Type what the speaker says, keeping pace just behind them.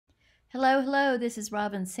Hello, hello, this is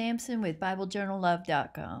Robin Sampson with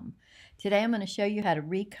BibleJournalLove.com. Today I'm going to show you how to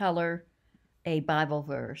recolor a Bible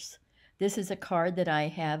verse. This is a card that I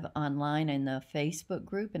have online in the Facebook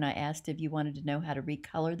group, and I asked if you wanted to know how to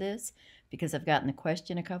recolor this because I've gotten the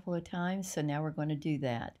question a couple of times, so now we're going to do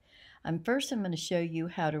that. First I'm going to show you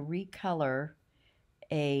how to recolor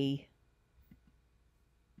a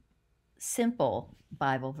simple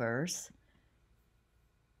Bible verse.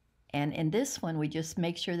 And in this one, we just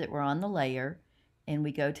make sure that we're on the layer and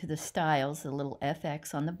we go to the styles, the little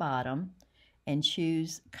FX on the bottom, and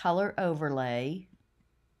choose color overlay,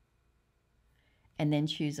 and then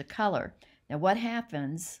choose a color. Now what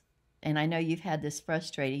happens, and I know you've had this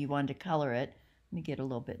frustrated, you wanted to color it. Let me get a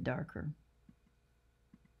little bit darker.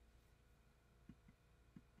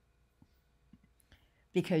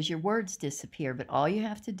 Because your words disappear, but all you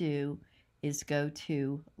have to do is go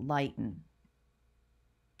to lighten.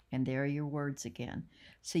 And there are your words again.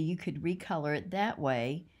 So you could recolor it that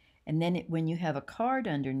way, and then when you have a card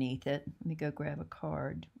underneath it, let me go grab a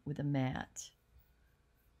card with a mat.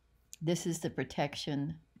 This is the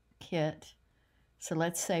protection kit. So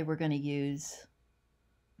let's say we're going to use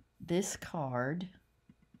this card,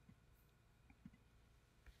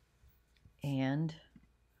 and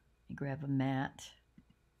let me grab a mat.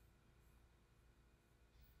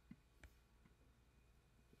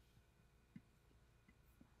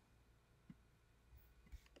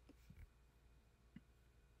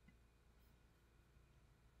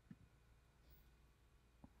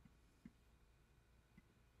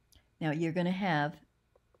 Now you're going to have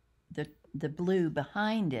the blue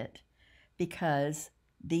behind it because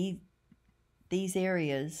these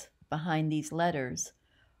areas behind these letters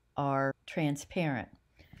are transparent.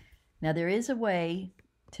 Now there is a way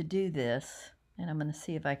to do this, and I'm going to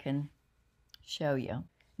see if I can show you.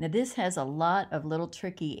 Now this has a lot of little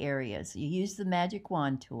tricky areas. You use the magic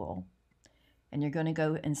wand tool and you're going to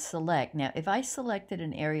go and select. Now if I selected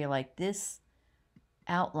an area like this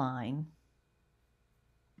outline,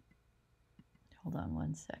 hold on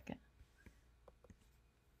one second.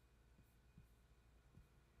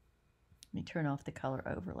 Let me turn off the color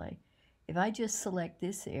overlay. If I just select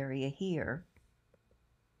this area here,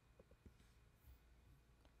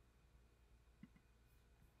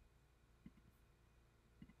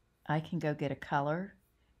 I can go get a color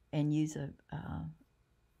and use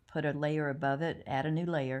put a layer above it, add a new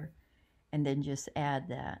layer, and then just add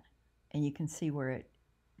that. And you can see where it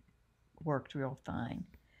worked real fine.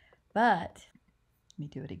 But let me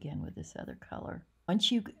do it again with this other color.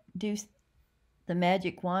 Once you do the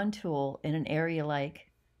magic wand tool in an area like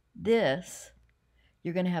this,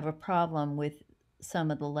 you're going to have a problem with some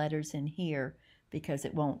of the letters in here because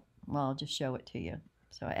it won't, well, I'll just show it to you.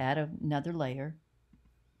 So I add another layer,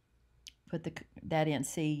 put that in.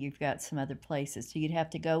 See, you've got some other places. So you'd have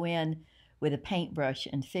to go in with a paintbrush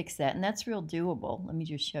and fix that, and that's real doable. Let me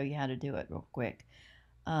just show you how to do it real quick.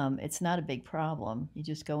 It's not a big problem. You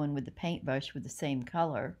just go in with the paintbrush with the same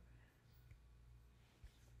color,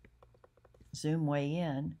 zoom way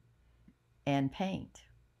in, and paint.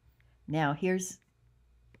 Now here's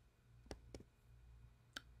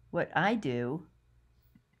what I do.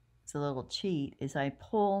 It's a little cheat, is I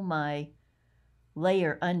pull my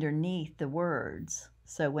layer underneath the words.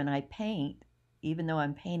 So when I paint, even though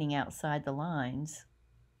I'm painting outside the lines,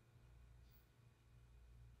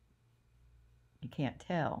 you can't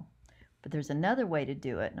tell. But there's another way to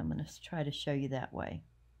do it, and I'm going to try to show you that way.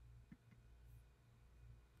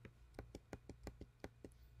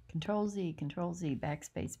 Control Z,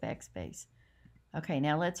 backspace, backspace. Okay,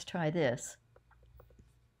 now let's try this.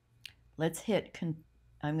 Let's hit,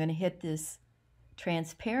 I'm going to hit this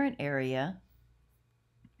transparent area,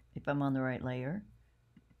 if I'm on the right layer.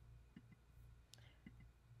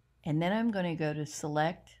 And then I'm going to go to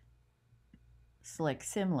select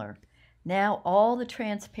similar. Now all the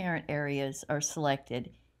transparent areas are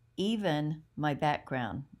selected, even my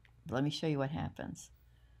background. Let me show you what happens.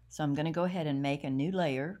 So I'm going to go ahead and make a new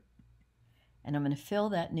layer, and I'm going to fill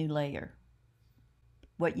that new layer.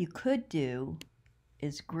 What you could do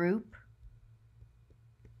is group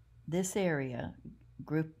this area,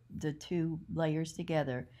 group the two layers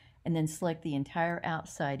together, and then select the entire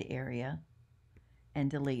outside area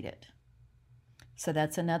and delete it. So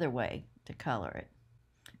that's another way to color it.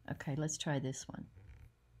 Okay, let's try this one.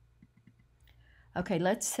 Okay,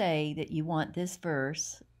 let's say that you want this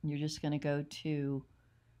verse, and you're just going to go to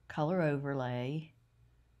color overlay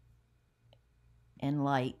and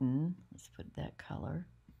lighten. Let's put that color.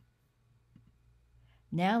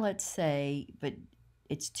 Now let's say, but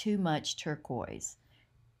it's too much turquoise.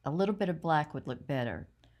 A little bit of black would look better.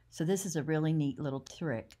 So this is a really neat little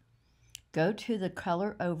trick. go to the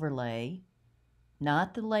color overlay,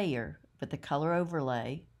 not the layer, but the color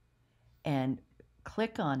overlay, and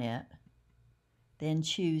click on it, then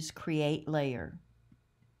choose Create Layer.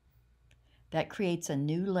 That creates a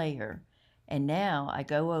new layer. And now I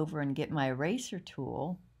go over and get my eraser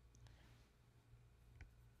tool,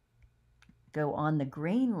 go on the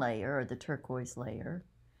green layer or the turquoise layer,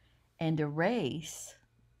 and erase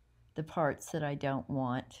the parts that I don't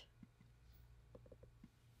want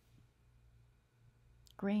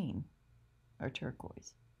green or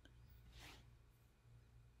turquoise.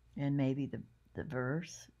 And maybe the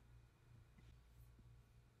verse.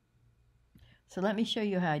 So let me show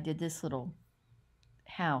you how I did this little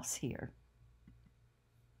house here.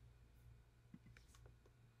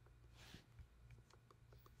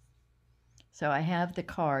 So I have the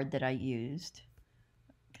card that I used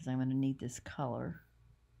because I'm going to need this color.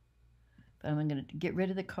 But I'm going to get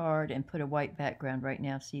rid of the card and put a white background right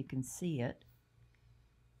now so you can see it.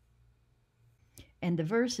 And the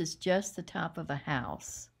verse is just the top of a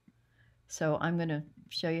house. So I'm going to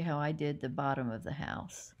show you how I did the bottom of the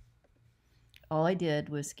house. All I did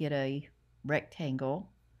was get a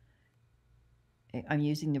rectangle. I'm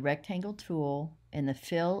using the rectangle tool, and the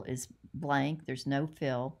fill is blank. There's no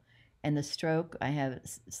fill. And the stroke, I have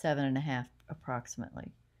 7.5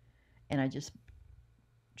 approximately. And I just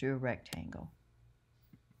drew a rectangle.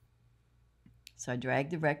 So I drag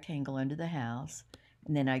the rectangle into the house,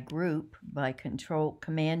 and then I group by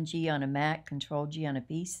Command G on a Mac, Control G on a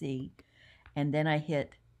PC, and then I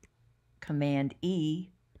hit Command E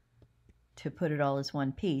to put it all as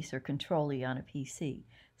one piece, or Control E on a PC.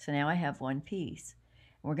 So now I have one piece.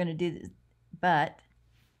 We're going to do this, but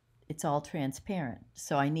it's all transparent.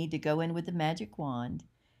 So I need to go in with the magic wand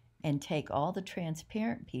and take all the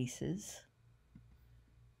transparent pieces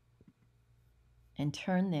and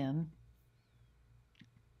turn them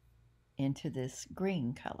into this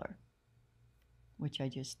green color, which I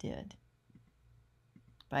just did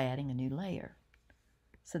by adding a new layer.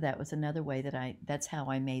 So that was another way that that's how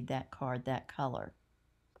I made that card that color.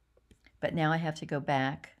 But now I have to go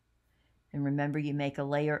back, and remember, you make a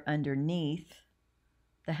layer underneath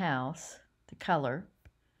the house to color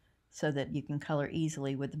so that you can color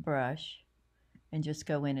easily with the brush, and just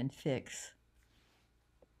go in and fix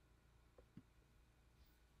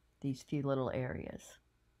these few little areas.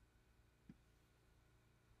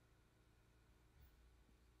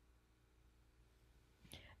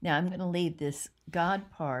 Now I'm going to leave this God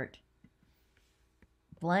part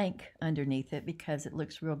blank underneath it because it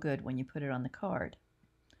looks real good when you put it on the card.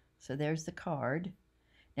 So there's the card.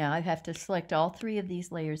 Now I have to select all three of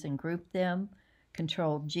these layers and group them.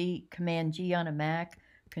 Command G on a Mac,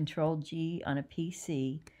 Control G on a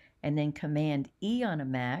PC, and then Command E on a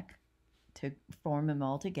Mac to form them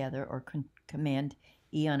all together, or Command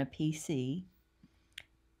E on a PC.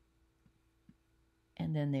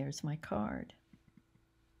 And then there's my card.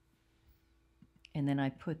 And then I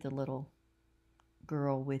put the little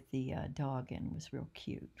girl with the dog in. It was real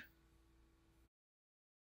cute.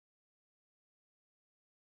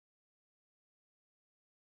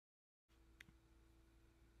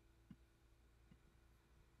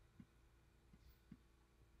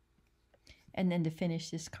 And then to finish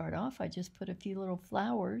this card off, I just put a few little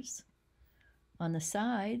flowers on the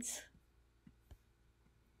sides.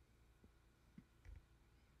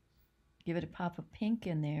 Give it a pop of pink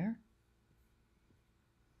in there.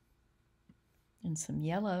 And some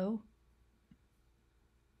yellow.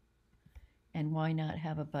 And why not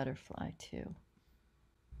have a butterfly too?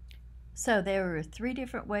 So there are 3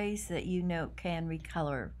 different ways that YouNote can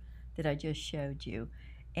recolor that I just showed you.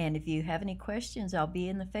 And if you have any questions, I'll be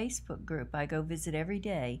in the Facebook group. I go visit every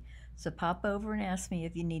day. So pop over and ask me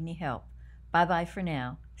if you need any help. Bye-bye for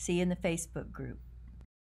now. See you in the Facebook group.